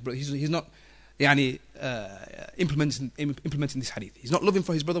for his brother. He's not implementing this hadith. He's not loving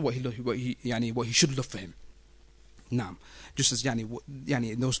for his brother what he should love for him. Naam. Just as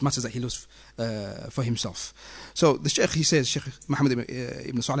in those matters that he loves for himself. So the Shaykh, he says, Shaykh Muhammad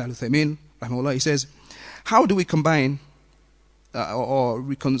ibn Salih al-Uthaymeen, rahimahullah, he says, how do we combine or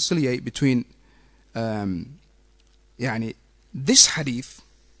reconciliate between this hadith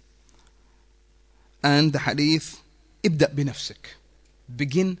and the hadith ibda' bi nafsik,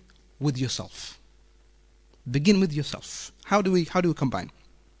 begin with yourself. Begin with yourself. How do we combine?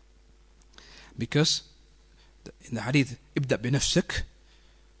 Because in the hadith ibda' bi nafsik,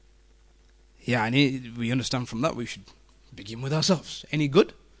 we understand from that we should begin with ourselves. Any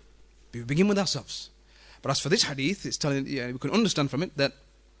good, we begin with ourselves. But as for this hadith, it's telling, we can understand from it that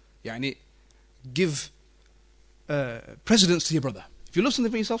give precedence to your brother. If you love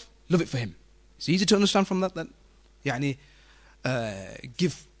something for yourself, love it for him. It's easy to understand from that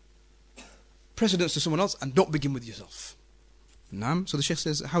give precedence to someone else and don't begin with yourself. So the Shaykh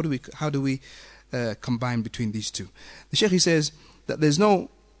says, how do we combine between these two? The Shaykh, he says that there's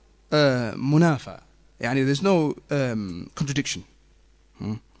no munafa, there's no contradiction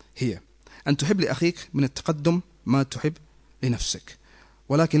here. أن تحب لأخيك من التقدم ما تحب لنفسك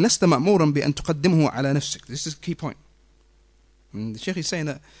ولكن لست مأمورا بأن تقدمه على نفسك. This is a key point. The Shaykh is saying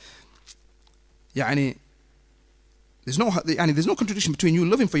that there's no contradiction between you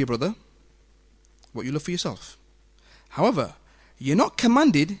loving for your brother what you love for yourself. However, you're not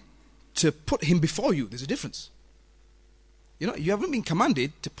commanded to put him before you. There's a difference. you haven't been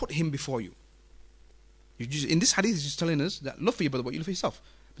commanded to put him before you. In this hadith, it's just telling us that love for your brother, but you love for yourself.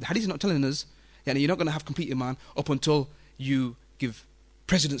 But the hadith is not telling us, you're not going to have complete iman up until you give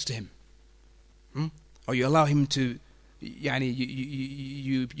precedence to him. Or you allow him to,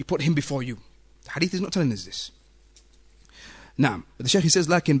 you put him before you. The hadith is not telling us this. Now, but the Shaykh, he says,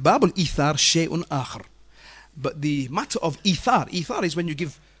 لكن باب الإيثار شيء آخر. But the matter of ithar is when you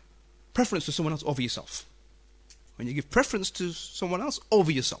give preference to someone else over yourself. When you give preference to someone else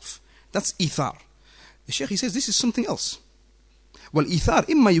over yourself. That's ithar. The Shaykh, he says, this is something else. والإيثار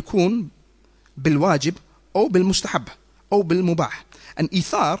إما يكون بالواجب أو بالمستحب أو بالمباح. And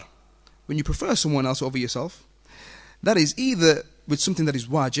ithar, when you prefer someone else over yourself, that is either with something that is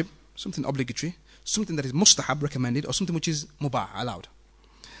wajib, something obligatory, something that is mustahab, recommended, or something which is mubah, allowed.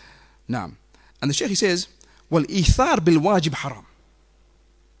 Now, and the Shaykh, he says, وَالْإِيثَارِ بِالْوَاجِبِ حَرَامٍ.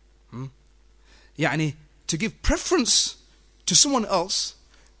 يعني, to give preference to someone else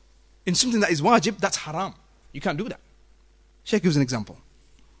in something that is wajib, that's haram. You can't do that. Shaykh gives an example.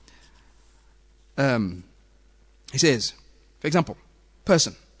 He says, for example,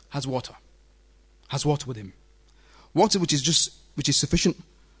 person has water with him. Water which is sufficient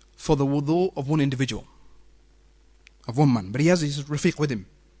for the wudu of one individual, of one man. But he has his rafiq with him,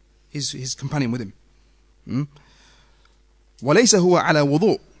 his companion with him. وَلَيْسَ هُوَ عَلَى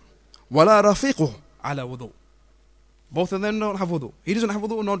وُضُوء وَلَا رَفِيقُهُ عَلى وُضُوء. Both of them don't have wudu. He doesn't have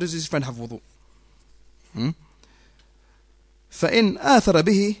wudu, nor does his friend have wudu. فَإِنْ آثَرَ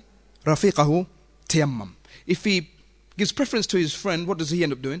بِهِ رَفِيقَهُ تَيَمَّمْ. If he gives preference to his friend, what does he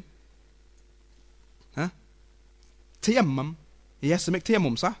end up doing? Tayammum. He has to make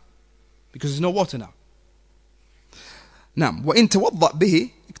tayammum, sah? Because there's no water now. وَإِنْ تَوَضَّأْ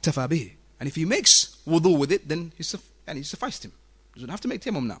بِهِ اكْتَفَى بِهِ. And if he makes wudu with it, then he sufficed him. He doesn't have to make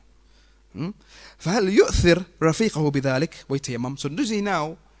tayammum now. فَهَلْ يُؤْثِرْ رَفِيقَهُ بِذَلِكَ وَيْتَيَمَّمْ. So does he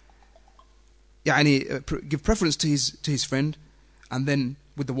now give preference to his friend, and then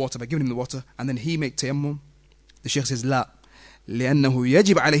with the water, by giving him the water, and then he make tayammum? The Shaykh says, لا, لأنه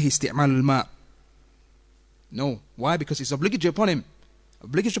يجب عليه استعمال الماء. No. Why? Because it's obligatory upon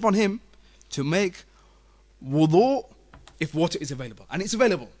him to make wudu if water is available. And it's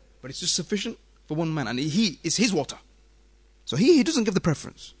available, but it's just sufficient for one man, and it's his water. So he doesn't give the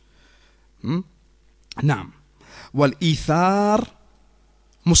preference. نعم. والإيثار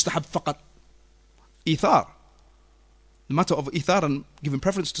مستحب فقط. Ithar, the matter of ithar and giving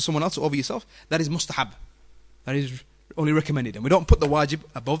preference to someone else over yourself, that is mustahab. That is only recommended. And we don't put the wajib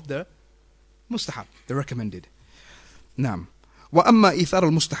above the mustahab, the recommended. Naam. وَأَمَّا إِثَارُ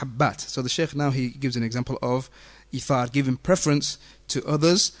الْمُسْتَحَبَّاتِ. So the Shaykh now, he gives an example of ithar, giving preference to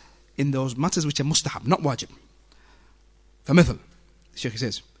others in those matters which are mustahab, not wajib. فمثل, the Shaykh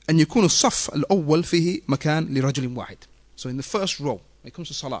says, أن يكون الصف الأول فيه مكان لرجل واحد. So in the first row, when it comes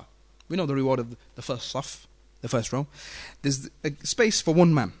to salah, we know the reward of the first saf, the first row. There's a space for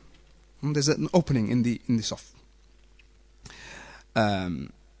one man. There's an opening in the saf.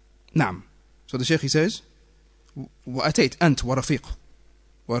 نعم. So the Shaykh, he says, وأتيت أنت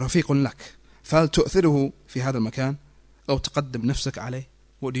ورفيق لك فهل تؤثره في هذا المكان أو تقدم نفسك عليه.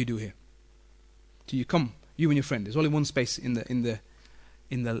 What do you do here? Do you come, you and your friend? There's only one space in the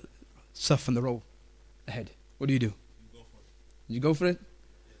saf and the row ahead. What do? You go for it.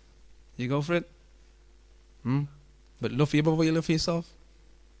 You go for it? But love for your brother, you love for yourself?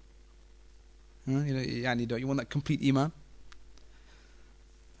 Don't you want that complete iman?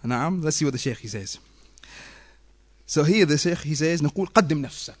 نعم. Let's see what the Shaykh, he says. So here the Shaykh, he says, نقول قدم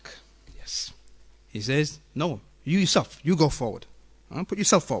نفسك. Yes. He says, no, you yourself, you go forward. Put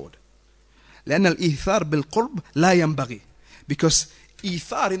yourself forward. لأن الإيثار بالقرب لا ينبغي. Because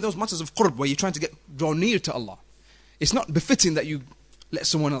ithar in those matters of qurb, where you're trying to draw near to Allah, it's not befitting that you let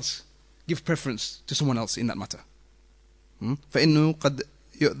someone else give preference to someone else in that matter. فإنه قد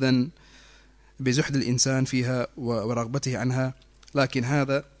يؤذن بزحد الإنسان فيها ورغبته عنها لكن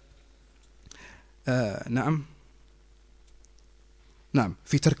هذا نعم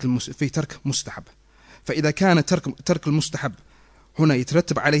في ترك مستحب. فإذا كان ترك المستحب هنا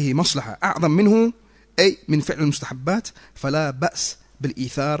يترتب عليه مصلحة أعظم منه أي من فعل المستحبات فلا بأس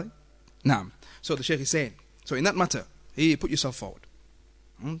بالإيثار. نعم. So the Shaykh is saying, so in that matter, put yourself forward.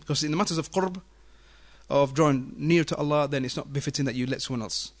 Because in the matters of qurb, of drawing near to Allah, then it's not befitting that you let someone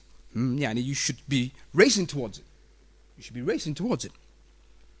else. You should be racing towards it.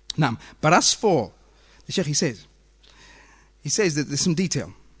 Now, but as for the Shaykh, he says that there's some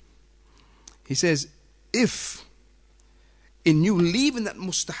detail. He says, if in you leaving that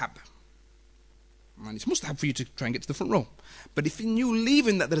mustahab, and it's mustahab for you to try and get to the front row, but if in you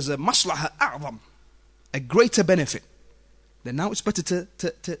leaving that there is a maslaha a'zam, a greater benefit, then now it's better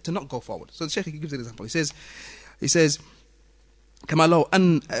to not go forward. So the Shaykh gives an example. He says كما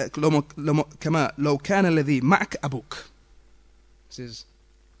لو كان الذي معك أبوك. He says,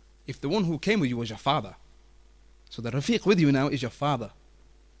 if the one who came with you was your father, so the Rafiq with you now is your father.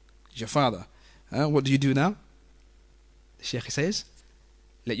 What do you do now? The Shaykh says,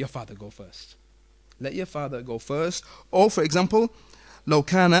 let your father go first. Let your father go first. Or for example, لو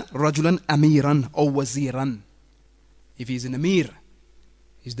كان رجلا أميرا أو وزيرا. If he's an Amir,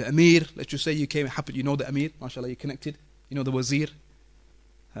 he's the Amir. Let's just say you came, you know the Amir, mashallah, you're connected. You know the Wazir,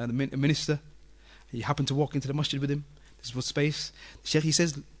 the minister. You happen to walk into the masjid with him. This was space. The Shaykh, he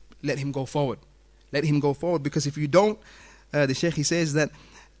says, let him go forward. Let him go forward, because if you don't, the Shaykh, he says that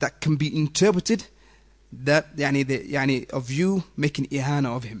can be interpreted that of you making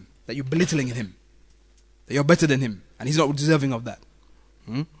ihana of him, that you're belittling him, that you're better than him, and he's not deserving of that.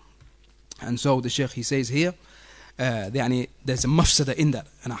 And so the Shaykh, he says here, there's a mafsada in that,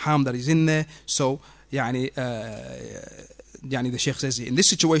 and a harm that is in there. So the Shaykh says in this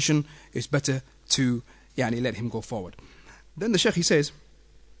situation it's better to let him go forward. Then the Shaykh, he says,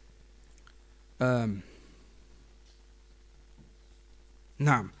 we'll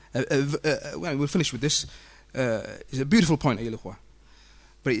finish with this. It's a beautiful point,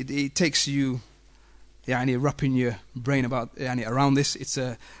 but it takes you wrapping your brain about around this. It's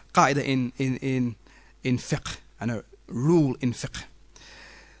a qaida in fiqh, and a rule in fiqh.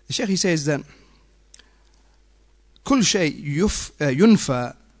 The Shaykh, he says that كل شيء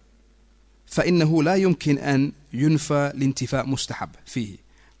ينفى فإنه لا يمكن أن ينفى لانتفاء مستحب فيه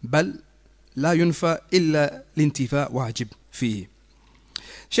بل لا ينفى إلا لانتفاء واجب فيه.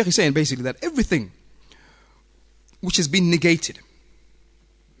 Shaykh is saying basically that everything which has been negated,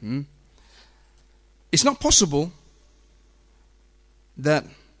 it's not possible that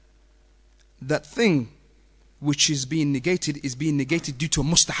that thing which is being negated due to a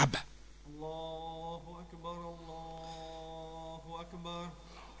mustahab. Allahu Akbar, Allahu Akbar.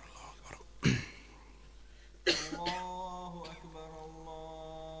 Allahu Akbar,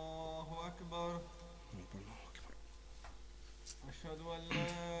 Allahu Akbar. Ashhadu an la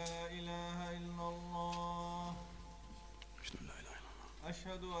ilaha illallah.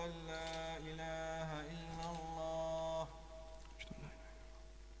 Ashhadu an la ilaha illallah.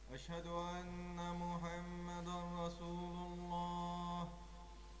 أشهد أن محمدا رسول الله.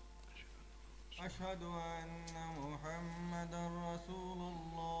 أشهد أن محمدا رسول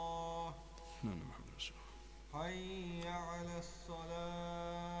الله. حي على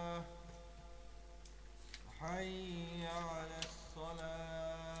الصلاة. حي على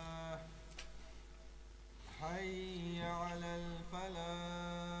الصلاة. حي على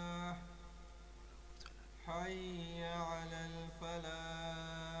الفلاح. حي على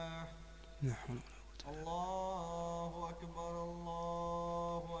الفلاح. الله أكبر،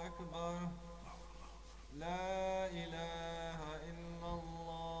 الله أكبر. لا إله إلا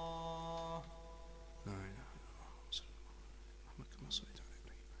الله. لا إله إلا الله. محمد كما صليت على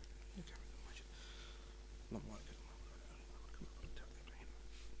إبراهيم إنك حميد مجيد. اللهم بارك على محمد كما باركت على إبراهيم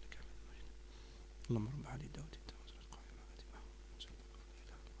إنك حميد مجيد. اللهم رب علي داود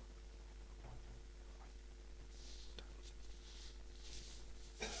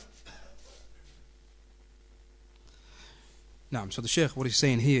So the Shaykh, what he's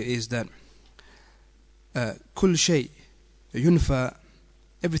saying here is that كل شيء ينفى,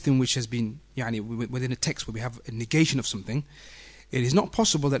 everything which has been within a text where we have a negation of something, it is not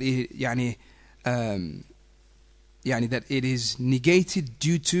possible that that it is negated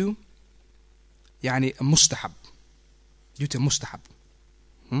due to a mustahab,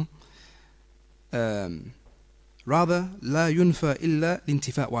 rather لا ينفى إلا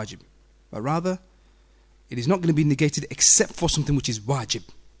لانتفاء واجب, but rather it is not going to be negated except for something which is wajib.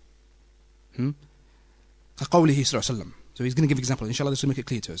 كقوله صلى الله عليه وسلم. So he's going to give example. Inshallah, this will make it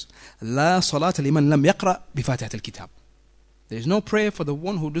clear to us. لا صلاة لمن لم يقرأ بفاتحة الكتاب. There is no prayer for the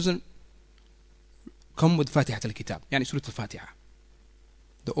one who doesn't come with فاتحة الكتاب. Surah Al-Fatiha,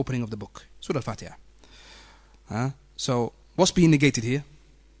 the opening of the book, Surah Al-Fatiha. So what's being negated here?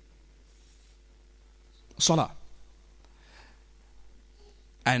 Salah.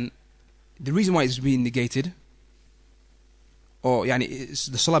 And the reason why it's being negated, or the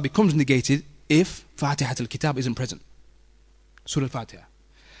salah becomes negated if Fatihat al-Kitab isn't present, Surah Al-Fatiha.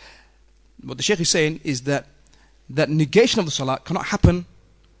 What the Shaykh is saying is that negation of the salah cannot happen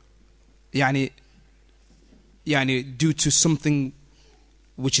due to something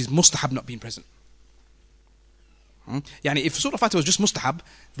which is mustahab not being present. If Surah Al-Fatiha was just mustahab,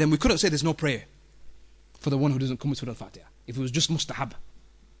 then we couldn't say there's no prayer for the one who doesn't come with Surah Al-Fatiha. If it was just mustahab.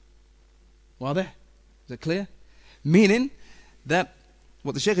 Is that clear? Meaning that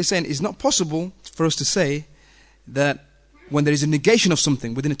what the Shaykh is saying is not possible for us to say that when there is a negation of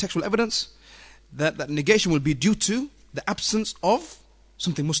something within a textual evidence, that negation will be due to the absence of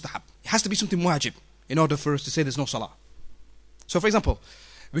something mustahab. It has to be something wajib in order for us to say there's no salah. So for example,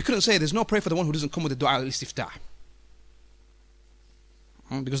 we couldn't say there's no prayer for the one who doesn't come with the dua al-istiftah.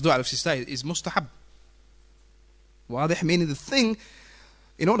 Because dua al-istiftah is mustahab. Meaning the thing,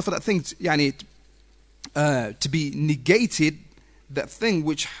 in order for that thing to be negated, that thing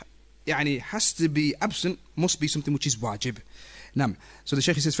which has to be absent must be something which is wajib. So the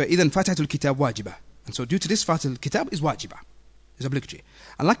Shaykh says, فَإِذَنْ فَاتِحَةُ الْكِتَابِ وَاجِبَةٌ. And so due to this, فَاتِحَةُ الْكِتَابِ is wajibah, is obligatory.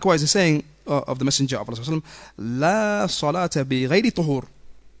 And likewise the saying of the Messenger of Allah, لَا صَلَاةَ بِغَيْرِ طُهُورٍ.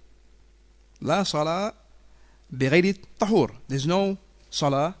 لَا صَلَاةَ بِغَيْرِ طَهُورٍ. There's no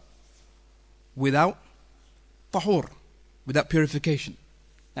salah without tahur, without purification.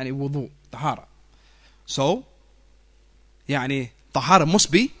 Wudu, tahara. So, tahara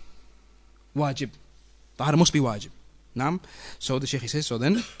must be wajib. Tahara must be wajib. So the Shaykh says, so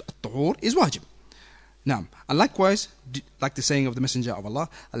then tahur is wajib. And likewise, like the saying of the Messenger of Allah,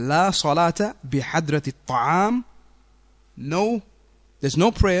 La salata bihadrati ta'am. No, there's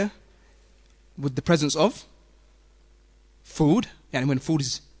no prayer with the presence of food, when food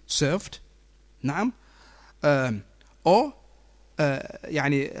is served. Or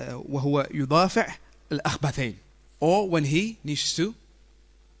وهو يدافع الأخبثين, or when he needs to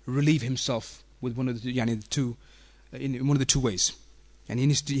relieve himself with one of the two, in one of the two ways, and he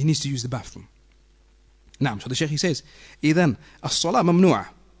needs to use the bathroom. So the Shaykh says, إذن الصلاة ممنوعة.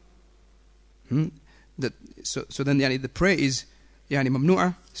 So then the prayer is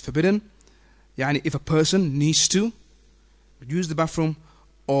ممنوعة, it's forbidden. If a person needs to use the bathroom,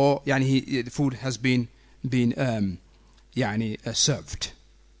 or the food has been served.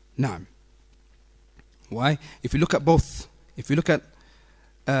 Why? If you look at both, if you look at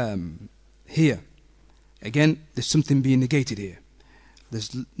here, again, there's something being negated here.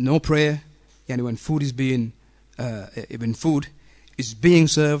 There's no prayer, when food is being, when food is being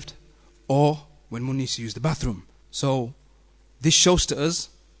served, or when one needs to use the bathroom. So this shows to us,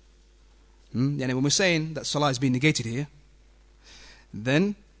 when we're saying that salah is being negated here,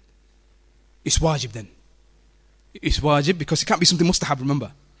 then it's wajib then. It's wajib because it can't be something mustahab,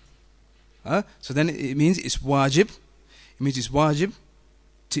 remember. So then it means it's wajib. It means it's wajib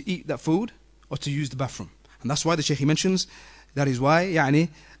to eat that food or to use the bathroom. And that's why the Shaykh mentions, that is why there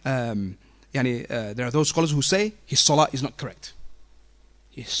are those scholars who say his salah is not correct.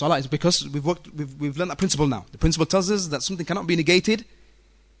 His salah is because we've learned that principle now. The principle tells us that something cannot be negated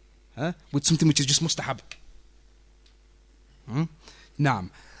with something which is just mustahab.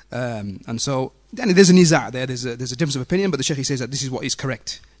 And so there's a niza' there, there's a difference of opinion, but the Shaykh says that this is what is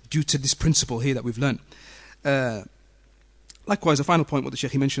correct due to this principle here that we've learned. Likewise, the final point what the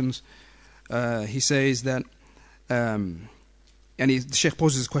Shaykh mentions, he says that the Shaykh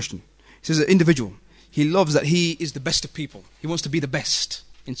poses a question. He says, an individual, he loves that he is the best of people. He wants to be the best.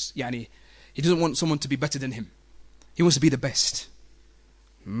 He doesn't want someone to be better than him. He wants to be the best.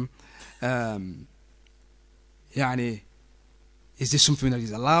 Is this something that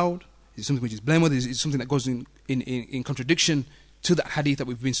is allowed? Is it something which is blameworthy? Is it something that goes in contradiction to that hadith that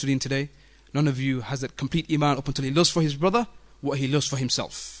we've been studying today? None of you has that complete iman up until he loves for his brother what he loves for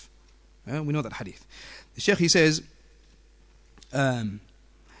himself. We know that hadith. The Shaykh, he says,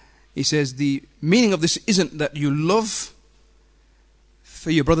 the meaning of this isn't that you love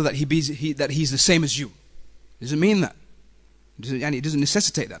for your brother that he's the same as you. It doesn't mean that. It doesn't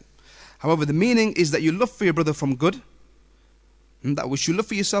necessitate that. However, the meaning is that you love for your brother from good, and that which you love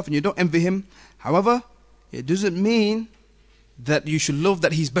for yourself and you don't envy him. However, it doesn't mean that you should love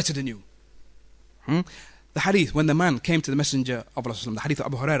that he's better than you. The hadith, when the man came to the Messenger of Allah, the hadith of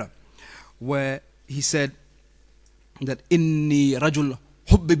Abu Hurairah, where he said that inni rajul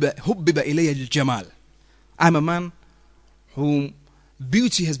hubbiba ilayya al-jamal. I'm a man whom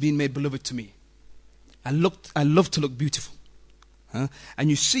beauty has been made beloved to me. I love to look beautiful. And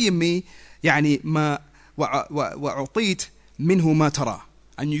you see in me ما وأعطيت منه ما ترى,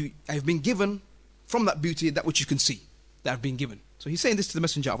 and I've been given from that beauty that which you can see, that I've been given. So he's saying this to the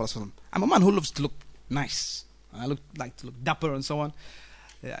Messenger of Allah. I'm a man who loves to look nice. I like to look dapper and so on.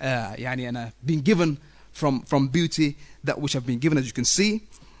 And I've been given from beauty that which I've been given, as you can see.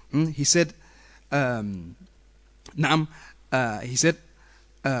 He said, نعم. He said,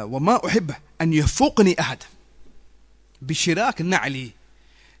 وما أحب أن يفوقني أحد بشراك نعلي.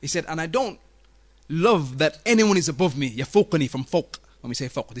 He said, and I don't love that anyone is above me. يفوقني, from fawq. When we say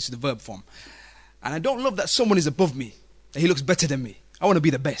fawq, this is the verb form. And I don't love that someone is above me, that he looks better than me. I want to be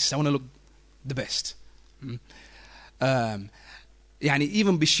the best. I want to look the best. يعني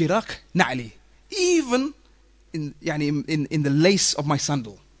even بشراك نعلي, even in the lace of my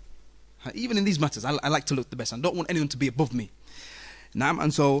sandal. Even in these matters, I like to look the best. I don't want anyone to be above me. نعم.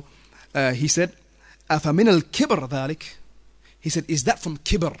 And so he said, أفمن الكبر ذلك? He said, is that from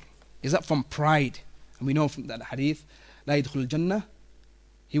kibr? Is that from pride? And we know from that hadith, لا يدخل الجنة,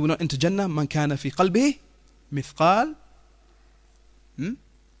 he will not enter Jannah, من كان في قلبه مثقال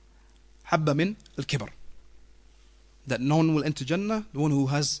حبة من الكبر. That no one will enter Jannah, the one who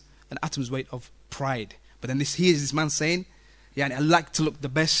has an atom's weight of pride. But then here is this man saying, I like to look the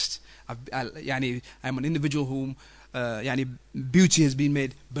best. I'm an individual whom beauty has been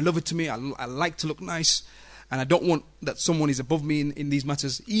made beloved to me. I like to look nice. And I don't want that someone is above me in these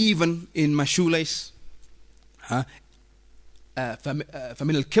matters, even in my shoelace. فَمِنَ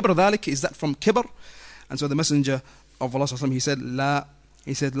الْكِبْرِ ذَلِكَ, is that from kibr? And so the Messenger of Allah he said, لَا,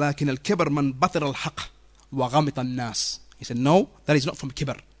 he said, لَكِنَ الْكِبْرِ مَنْ بَطِرَ الْحَقِّ وَغَمِطَ النَّاسِ. He said, no, that is not from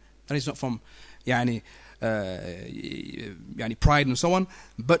kibr. That is not from pride and so on.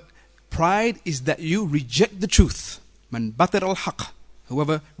 But pride is that you reject the truth. مَنْ بَطِرَ الْحَقِّ,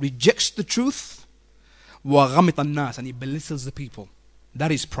 whoever rejects the truth, وَغَمِطَ النَّاسِ, and he belittles the people.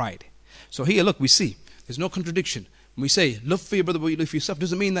 That is pride. So here, look, we see there's no contradiction. When we say love for your brother but you love for yourself,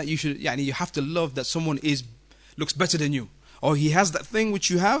 doesn't mean that you should, you have to love that someone looks better than you, or he has that thing which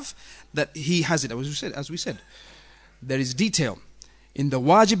you have, that he has it. As we said, there is detail in the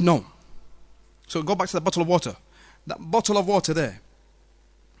wajib. No. So go back to the bottle of water. That bottle of water there.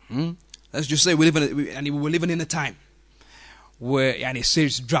 Let's just say we're living in a time where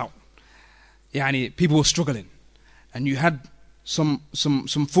serious drought. People were struggling, and you had some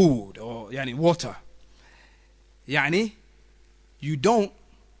food or water. You don't,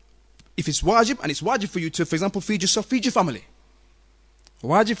 if it's wajib, and it's wajib for you to, for example, feed yourself, feed your family.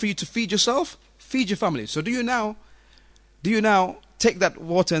 Wajib for you to feed yourself, feed your family. So do you now take that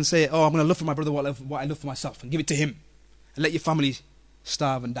water and say, oh, I'm going to love for my brother what I love for myself, and give it to him, and let your family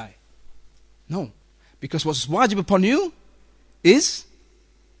starve and die? No, because what's wajib upon you is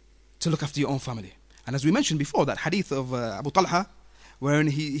to look after your own family. And as we mentioned before, that hadith of Abu Talha, wherein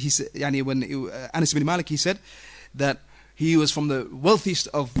he said, when Anas ibn Malik, he said that he was from the wealthiest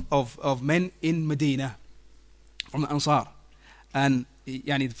of men in Medina, from the Ansar, and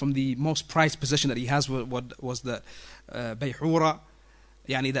from the most prized possession that he has was the Bayhura,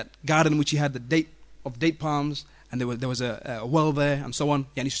 that garden which he had, the date palms, and there was a well there and so on.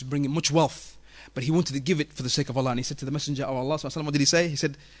 He used to bring him much wealth, but he wanted to give it for the sake of Allah. And he said to the Messenger of Allah, what did he say? He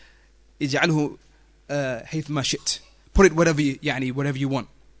said, اجعله حيث ما شئت, put it whatever you want.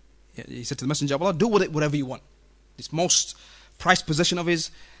 He said to the Messenger of Allah, do with it whatever you want. This most prized possession of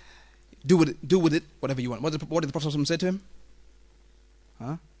his, do with it whatever you want. What did the Prophet say to him?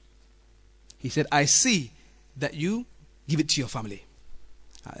 He said, I see that you give it to your family.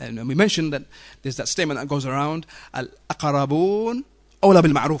 And we mentioned that there's that statement that goes around, al-aqrabun awla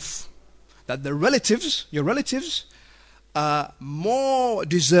bil ma'ruf, that your relatives are more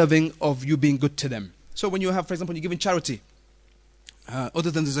deserving of you being good to them. So when you have, for example, you're giving charity, other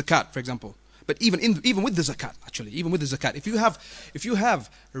than the zakat, for example, but even with the zakat, actually, even with the zakat, if you have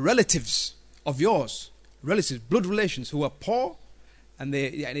relatives of yours, blood relations who are poor and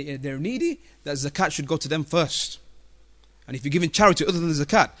they're needy, that zakat should go to them first. And if you're giving charity other than the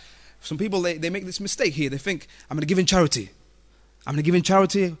zakat, some people they make this mistake here. They think, I'm going to give in charity,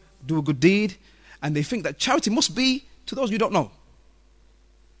 do a good deed, and they think that charity must be to those you don't know.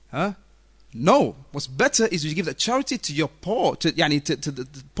 No. What's better is you give that charity to your poor, to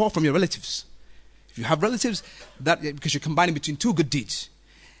the poor from your relatives. If you have relatives, because you're combining between two good deeds,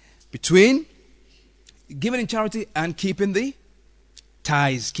 between giving in charity and keeping the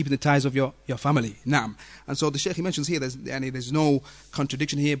ties of your family. Naam. And so the Shaykh, he mentions here, there's no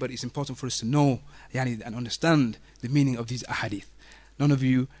contradiction here, but it's important for us to know and understand the meaning of these ahadith. None of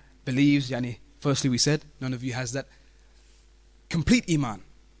you believes, firstly we said, none of you has that complete iman,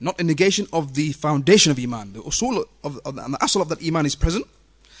 not a negation of the foundation of iman. The usul of the asl of that iman is present.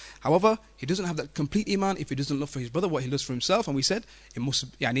 However, he doesn't have that complete iman if he doesn't love for his brother what he loves for himself. And we said it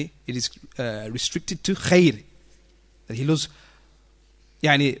is restricted to khair, that he loves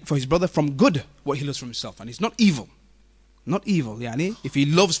for his brother from good what he loves for himself, and it's not evil. If he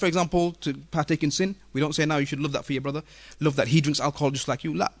loves, for example, to partake in sin, we don't say now you should love that for your brother, love that he drinks alcohol just like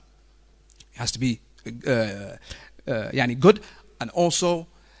you. La, it has to be good, and also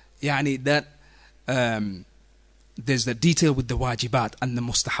that there's the detail with the wajibat and the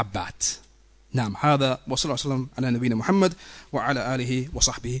mustahabbat. نعم. هذا وصلى الله على نبينا محمد وعلى آله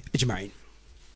وصحبه أجمعين.